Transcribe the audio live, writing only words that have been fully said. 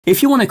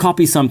If you want to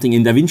copy something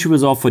in DaVinci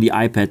Resolve for the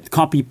iPad,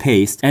 copy,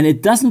 paste, and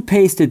it doesn't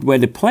paste it where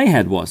the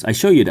playhead was. I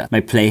show you that.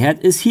 My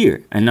playhead is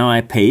here, and now I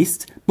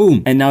paste,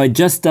 boom, and now it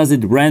just does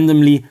it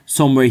randomly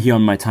somewhere here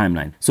on my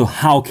timeline. So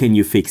how can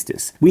you fix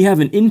this? We have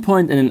an in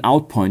point and an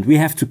out point. We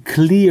have to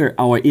clear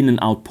our in and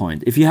out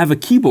point. If you have a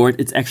keyboard,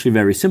 it's actually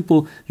very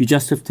simple. You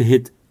just have to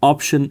hit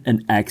Option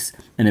and X,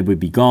 and it will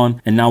be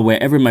gone. And now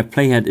wherever my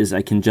playhead is,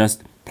 I can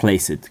just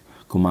place it.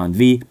 Command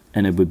V,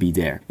 and it will be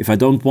there. If I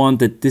don't want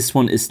that this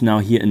one is now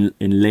here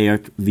in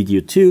layered video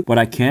 2, what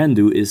I can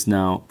do is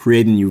now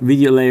create a new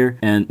video layer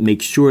and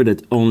make sure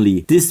that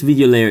only this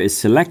video layer is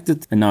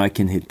selected. And now I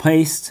can hit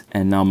paste,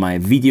 and now my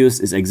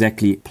videos is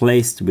exactly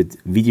placed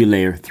with video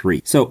layer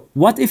 3. So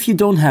what if you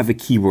don't have a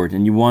keyboard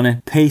and you want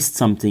to paste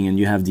something and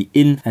you have the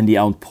in and the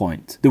out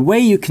point? The way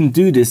you can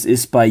do this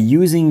is by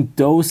using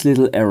those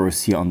little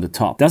arrows here on the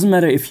top. Doesn't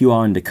matter if you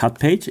are on the cut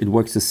page, it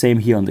works the same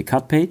here on the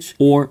cut page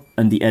or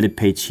on the edit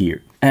page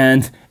here.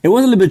 And it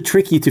was a little bit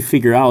tricky to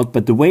figure out,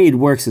 but the way it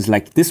works is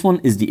like this one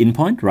is the in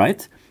point,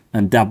 right?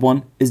 And that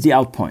one is the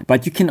out point.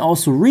 But you can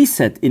also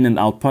reset in and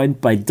out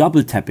point by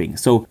double tapping.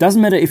 So it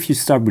doesn't matter if you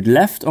start with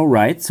left or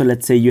right. So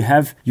let's say you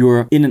have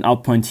your in and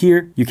out point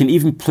here. You can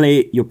even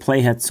play your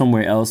playhead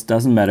somewhere else,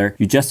 doesn't matter.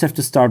 You just have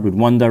to start with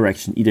one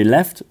direction, either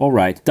left or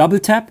right. Double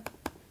tap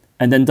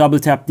and then double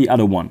tap the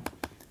other one.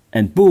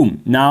 And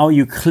boom, now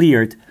you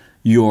cleared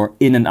your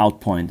in and out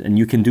point, and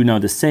you can do now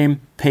the same,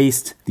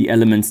 paste the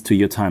elements to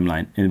your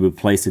timeline and it will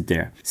place it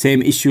there.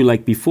 Same issue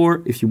like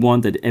before. If you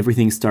want that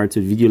everything starts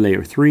with video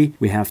layer 3,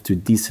 we have to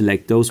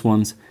deselect those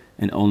ones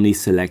and only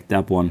select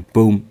that one,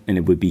 boom, and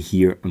it will be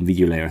here on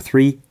video layer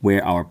 3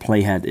 where our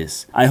playhead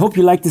is. I hope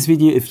you liked this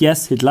video. If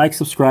yes, hit like,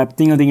 subscribe,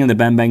 ding a ding on the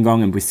bang bang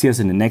gong, and we'll see us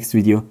in the next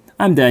video.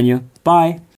 I'm Daniel, bye.